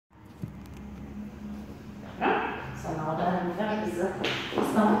sam malo da vežbi za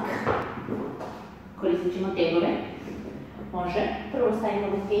stomak. Koristit ćemo tegove. Može. Prvo stavimo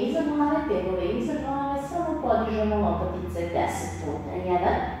ruke iza glave, tegove iza glave, samo podižemo lopatice 10 puta. 1,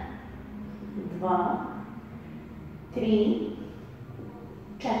 2, 3,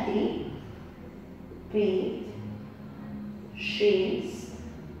 4, 5, 6,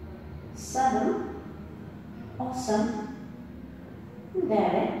 7, 8, 9,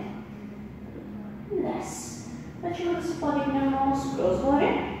 10. Znači da se podignemo skroz gore.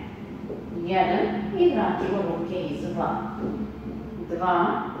 1 i vratimo ruke iza glave.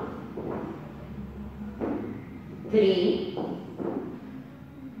 2, 3,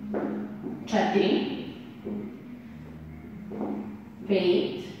 4,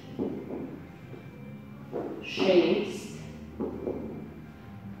 5, 6,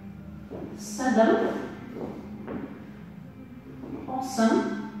 7, 8,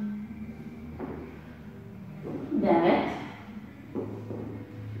 9,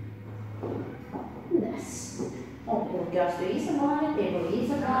 10. Opet ruke ostaju iza glave, tegovi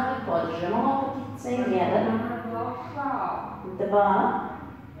iza glave, podižemo lopatice. 1, 2,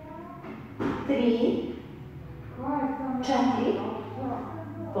 3, 4,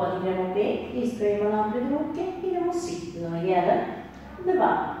 podignemo 5, ispravimo napred ruke, idemo sitno. 1,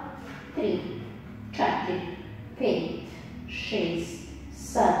 2, 3, 4, 5, 6,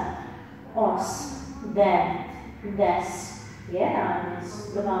 7, 8, 9, 10,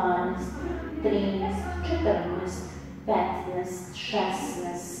 11, 12, 13, 14, 15,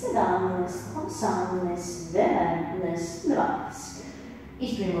 16, 17, 18, 19, 20.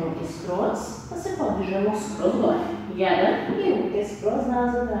 Ispravimo ruke skroz, pa se podižemo skroz gore. 1 i ruke skroz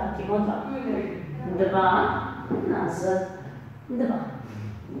nazad, vratimo 2. 2, nazad, 2.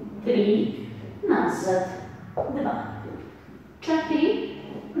 3, nazad, 2. 4,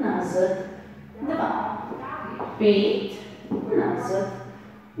 nazad, 2. 5, nazad,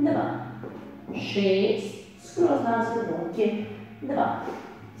 2. 6, skroz nazad, ruke, 2.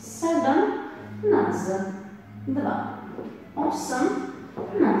 7, nazad, 2. 8,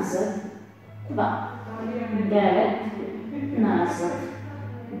 nazad, 2. 9, nazad,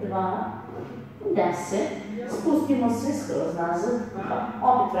 2. 10, spustimo se skroz nazad, 2.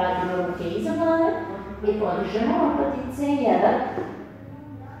 Opet vratimo ruke iza glave i podižemo lopatice. 1,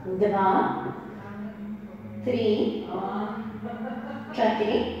 2, 3,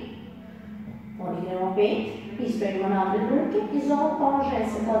 4, podignemo 5, ispravimo napred ruke, iz ovog položaja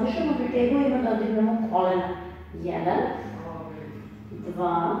se podižemo do tegujemo, dodignemo kolena. 1,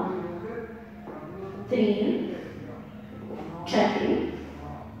 2, 3, 4,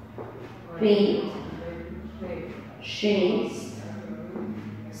 5, 6,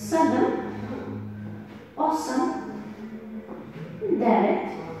 7, 8, 9,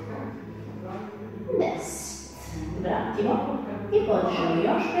 10. Vratimo i podižemo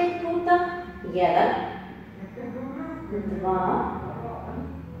još 5 puta. 1, 2,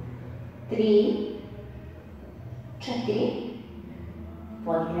 3, 4,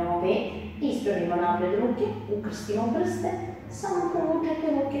 podignemo 5, ispravimo napred ruke, ukrstimo prste, samo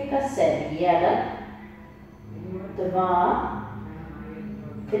povučete ruke ka sebi. 1, 2,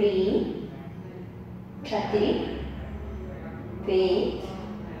 3, 4, 5,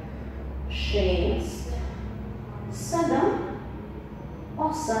 6, 7,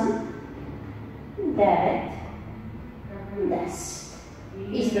 8, 9, 10.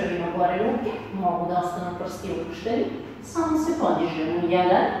 Ispravimo gore ruke, mogu da ostanu prsti ukršteni, samo se podižemo.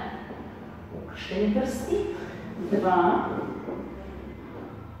 1, ukršteni prsti, 2,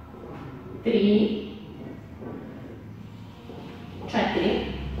 3, 4,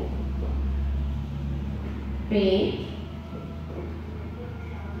 5,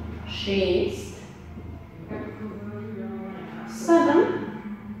 6, 7,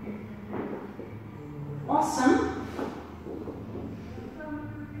 8,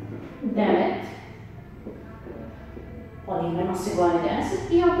 9, podignemo se gore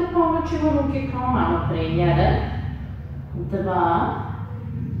 10 i opet povlačimo ruke kao malo pre. 1, 2,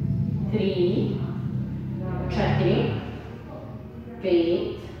 3, 4,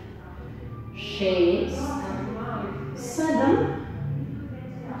 5, 6, 7,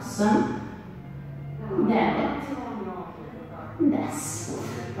 8, 9, 10.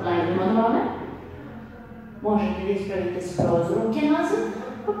 Legnemo dole. Možete da ispravite skroz ruke nazad,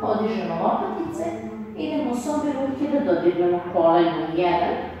 pa podižemo lopatice, idemo s obe ruke da dodignemo koleno. 1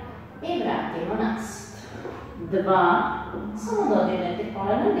 i vratimo nazad. 2, samo dodignete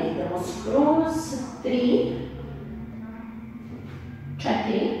koleno, ne idemo skroz. 3, 4,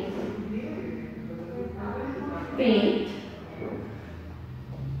 5,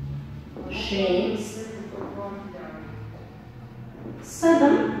 6,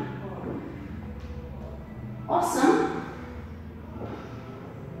 7, 8,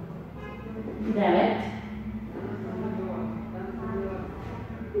 9,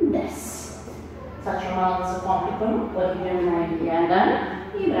 10. Sad ćemo malo da se komplikujemo, podignemo 1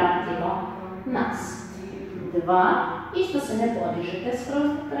 i vratimo nazad. 2, isto se ne podižete skroz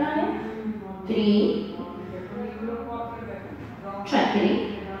do kraja. 3, 4,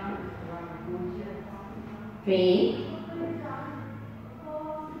 5,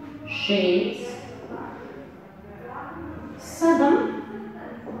 6, 7,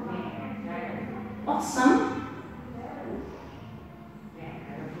 8,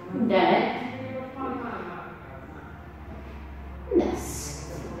 9, 10.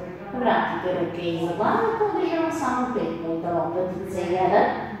 Vratite ruke iza glave, podižemo samo 5 puta lopatice. 1,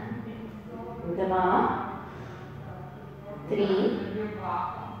 2, 3,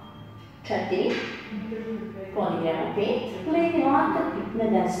 4, podignemo 5, levi lakat, pipne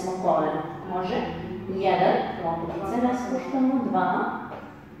desno koleno. Može? 1, lopatice ne spuštamo, 2,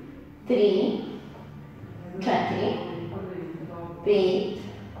 3, 4, 5,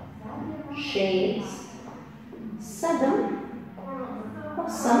 6, 7,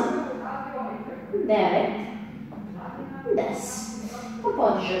 8, 9, 10.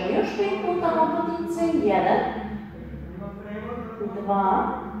 Podižemo još 5 puta lopatice. 1, 2,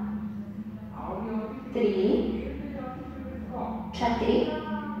 3, 4,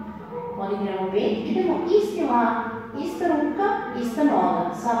 podignemo 5, idemo isti lak, ista ruka, ista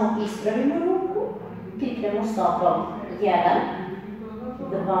noga, samo ispravimo ruku, pipnemo stopom. 1,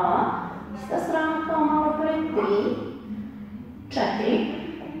 2, ista strana kao malo pre, 3, 4,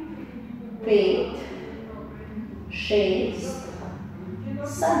 5, 6,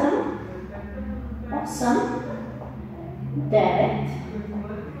 7, 8, 9,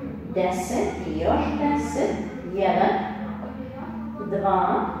 10 i još 10, 1,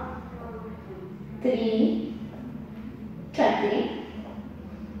 2, 3, 4,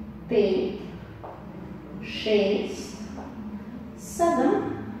 5, 6, 7,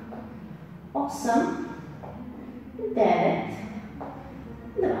 8, 9,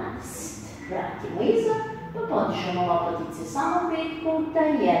 20. Vratimo iza, pa podižemo lopatice samo 5 puta.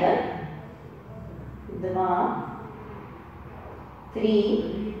 1, 2, 3,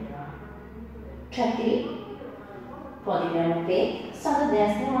 4, podignemo 5, sada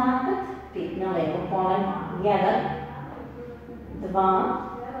desni lakat, pipne levo koleno. 1, 2,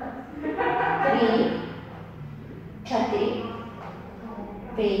 3, 4,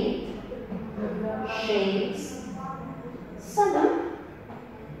 5, 6, 7,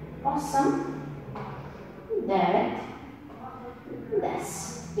 8, 9,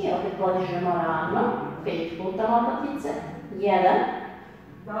 10. I opet podižemo ravno, 5 puta lopatice. 1,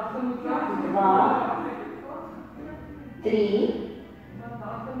 2, 3,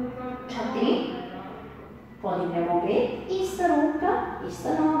 4, podignemo 5, ista ruka, ista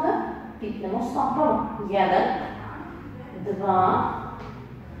noga, pipnemo stopom. 1, 2,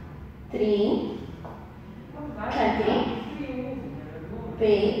 3, 4,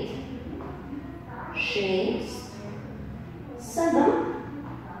 5, 6, 7,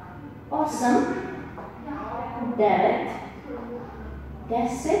 8, 9,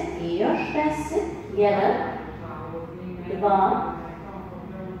 10 i još 10. 1, 2,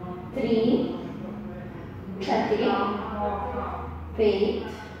 3, 4, 5,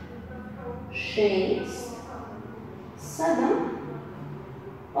 6, 7,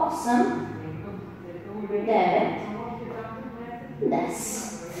 8, 9,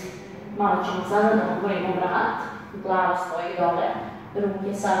 10. Malo ćemo sada da odvojimo vrat, glava stoji dole,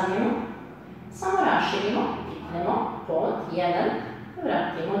 ruke savijemo, samo raširimo, pipnemo pod 1,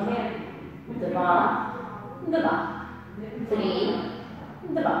 vratimo 2, 2, 3,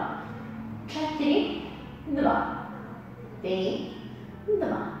 2, 4, 2, 5, 2,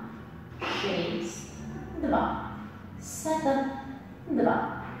 6, 2, 7, 2,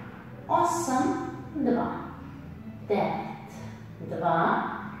 8, 2, 9,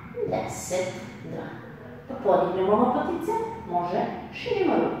 2, 10, 2. Pa podignemo lopatice, može,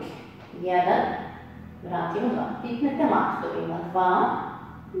 širimo ruke. 1, vratimo 2, pipnete laktovima. 2,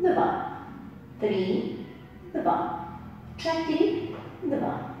 2, 3, 2, 4, 2,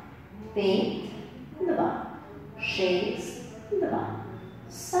 5, 2, 6, 2,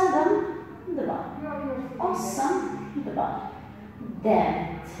 7, 2, 8, 2, 9,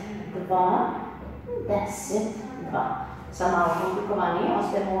 2, 10, 2. Sad malo komplikovanije,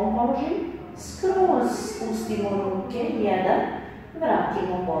 ostajemo u ovom položaju. Skroz spustimo ruke, 1,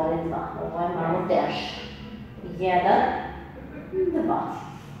 vratimo gore 2. Ovo je malo teže. 1, 2,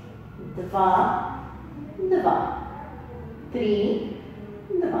 2, 2, 3,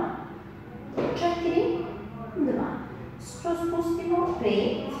 2, 4, 2, skroz pustimo,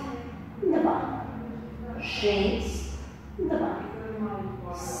 5, 2, 6, 2,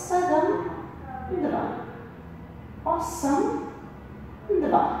 7, 2, 8,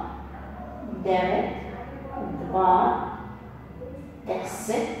 2, 9, 2,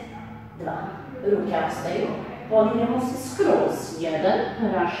 10, 2. Ruke ostaju. Podignemo se skroz.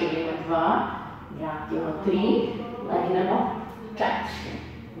 1, raširimo 2, vratimo 3, legnemo 4.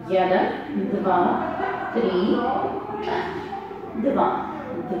 1, 2, 3, 4. 2,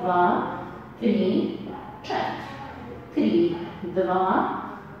 2, 3, 4. 3, 2,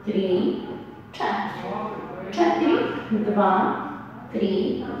 3, 4. 4, 2,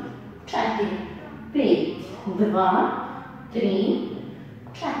 3, 4. 5, 2, 3,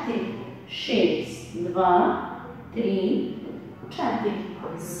 4. 6, 2, 3, 4.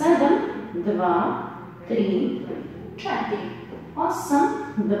 7, 2, 3, 4. 8,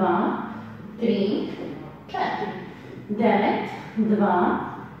 2, 3, 4. 9, 2,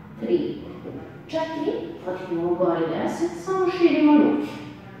 3, 4. Podignemo gore 10, samo širimo ruke.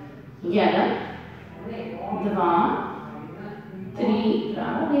 1, 2, 3,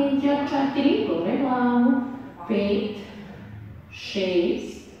 prava leđa, 4, gore glavu, 5,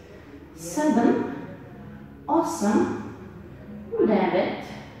 6, 7, 8, 9,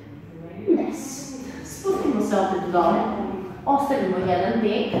 10. Spustimo se opet dole, ostavimo jedan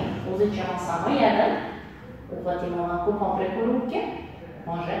tek, uzet ćemo samo jedan, uhvatimo ovako popreko ruke,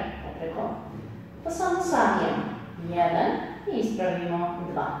 može popreko, pa samo savijemo, 1 i ispravimo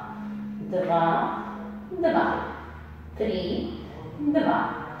 2, 2, 2, 3, 2,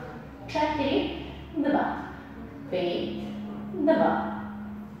 4, 2, 5, 2,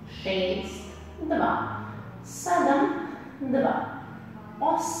 6, 2, 7, 2,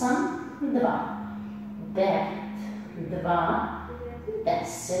 8, 2, 9, 2,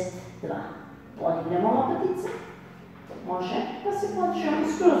 10, 2. Podignemo lopatice. Može da se podižemo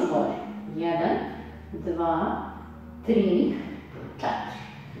skroz gore. 1, 2, 3, 4.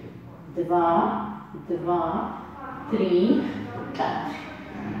 2, 2, 3, 4.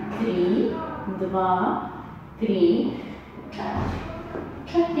 3, 2, 3, 4.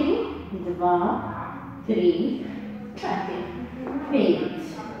 4, 2, 3, 4. 5,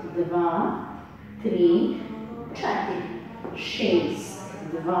 2, 3, 4. 6,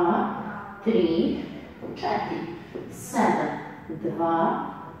 2, 3, 4. 7, 2,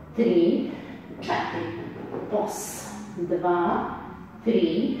 3, 4. 8, 2,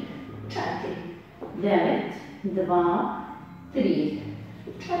 3, 4. 9, 2, 3,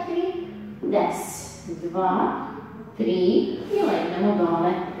 4. 10, 2, 3 i legnemo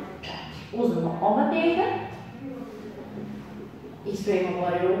dole 4. Uzmemo oba tega, ispravimo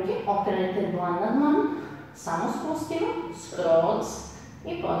gore ruke, okrenete dlan na dlan, samo spustimo, skroz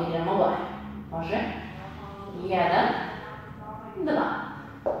i podignemo gore. Može? 1, 2,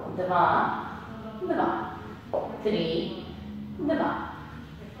 2, 2, 3, 2,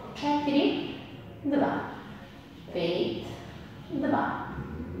 4, 2, 5, 2,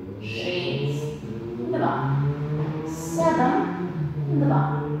 6, 2, 7,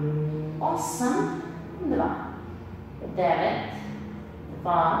 2, 8, 2, 9,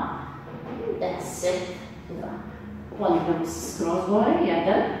 2, 10, 2. Podignemo se skroz gore,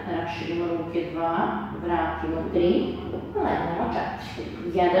 1, raširimo ruke 2, vratimo 3, legnemo 4.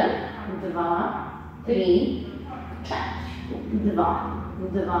 1, 2, 3, 4. 2,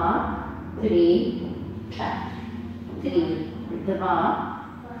 2, 3, 4. 3, 2,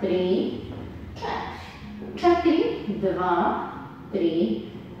 3, 4. 4, 2, 3,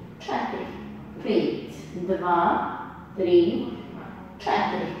 4. 5, 2, 3, 4.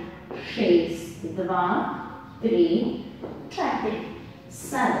 6, 2, 3, 4.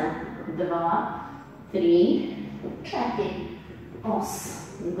 7, 2, 3, 4.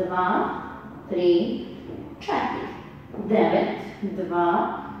 8, 2, 3, 4. 9, 2,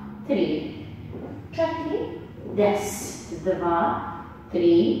 3, 4. 10, 2,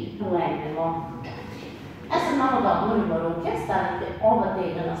 3, legnemo 4. A sad malo da odmorimo ruke, stavite oba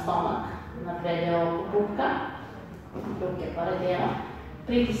tega na stomak, na predeo pupka, ruke pored tijela.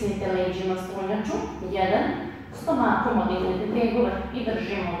 Pritisnite leđima strunjaču, 1, stomakom odignete tegove i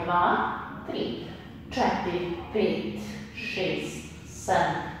držimo 2, 3, 4, 5, 6, 7,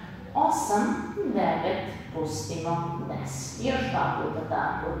 8, 9, pustimo 10. Još 2 puta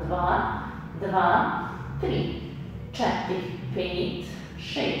tako, 2, 2, 3, 4, 5,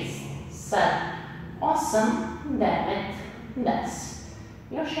 6, 7, 8, 9, 10.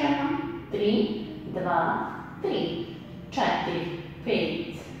 Još jednom, 3, 2, 3, 4,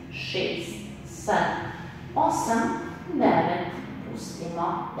 5, 6, 7, 8, 9,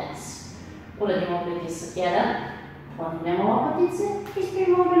 pustimo, 10. Uradimo pritisak 1, podignemo lopatice,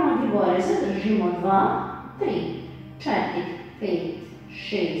 ispravimo obe noge gore, zadržimo 2, 3, 4, 5,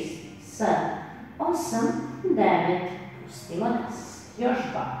 6, 7, 8, 9, pustimo 10. Još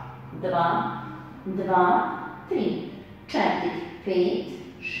 2, 2, 3, 4, 5,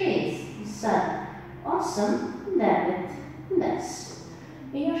 6, 7, 8, 9, 10.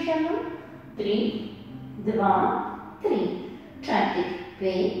 I još jednom. 3, 2, 3, 4,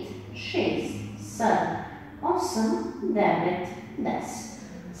 5, 6, 7, 8, 9, 10.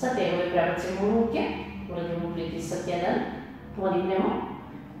 Sad tegovi prebacimo u ruke, uradimo pritisak 1, podignemo,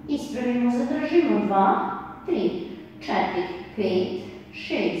 ispravimo, zadržimo 2, 3, 4, 5,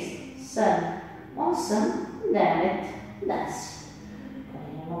 6, 7, 8, 9, 10.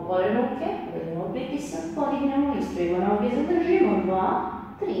 Podignemo gore ruke, uradimo pritisak, podignemo, ispravimo noge, zadržimo 2,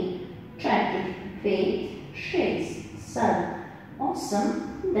 3, 4, 5, 6, 7, 8,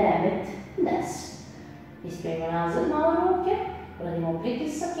 9, 10. Ispravimo nazad malo ruke, uradimo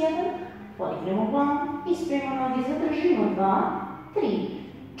pritisak 1, podignemo glavu, ispravimo noge, zadržimo 2, 3,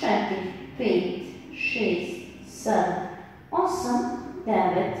 4, 5, 6, 7, 8,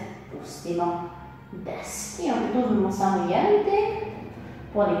 9, pustimo 10. I opet uzmemo samo jedan tek,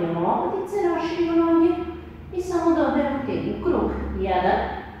 podignemo lopatice, raširimo noge i samo dodajemo tek u krug. 1,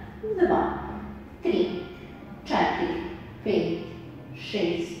 2, 3, 4, 5,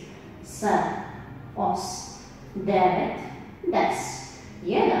 6, 7, 8, 9, 10,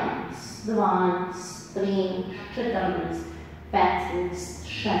 11, 12, 13, 14, 15,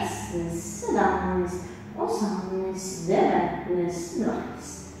 16, 17, 18, 19,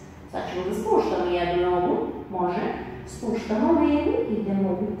 20. Sad ćemo da spuštamo jednu nogu, može, spuštamo levu,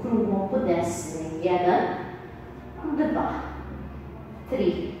 idemo u krug oko desne. 1, 2,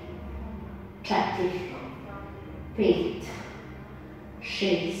 3, 4, 5,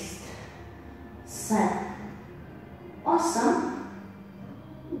 6, 7, 8,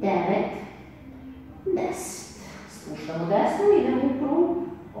 9, 10. Spuštamo desnu, idemo u krug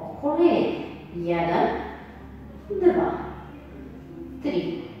oko leve. 1, 2,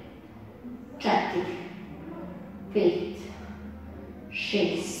 3, 4, 5,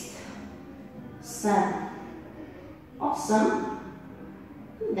 6, 7, 8,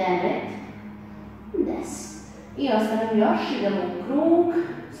 9, 10. I ostavimo još, idemo u krug,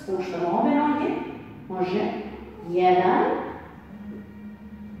 spuštamo obe noge, može, 1,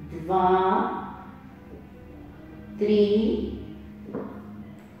 2, 3,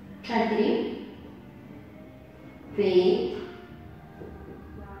 4, 5,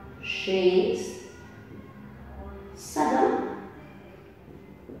 6, 7,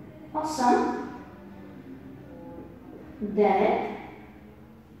 8, 9,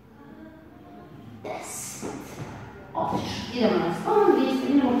 10. Odlično. Idemo na stomak,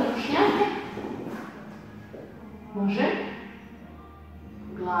 idemo trbušnjake. Može.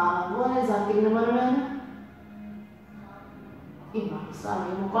 Glava gore, zategnemo ramena. I malo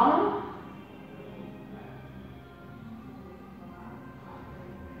stavljamo koleno.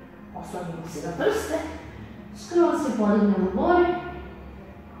 Oslonimo se na prste. Skroz se podignemo gore.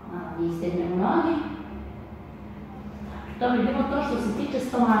 Malo istegnemo noge. To bi bilo to što se tiče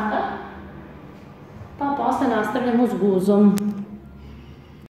stomaka. Pa posle nastavljamo s guzom.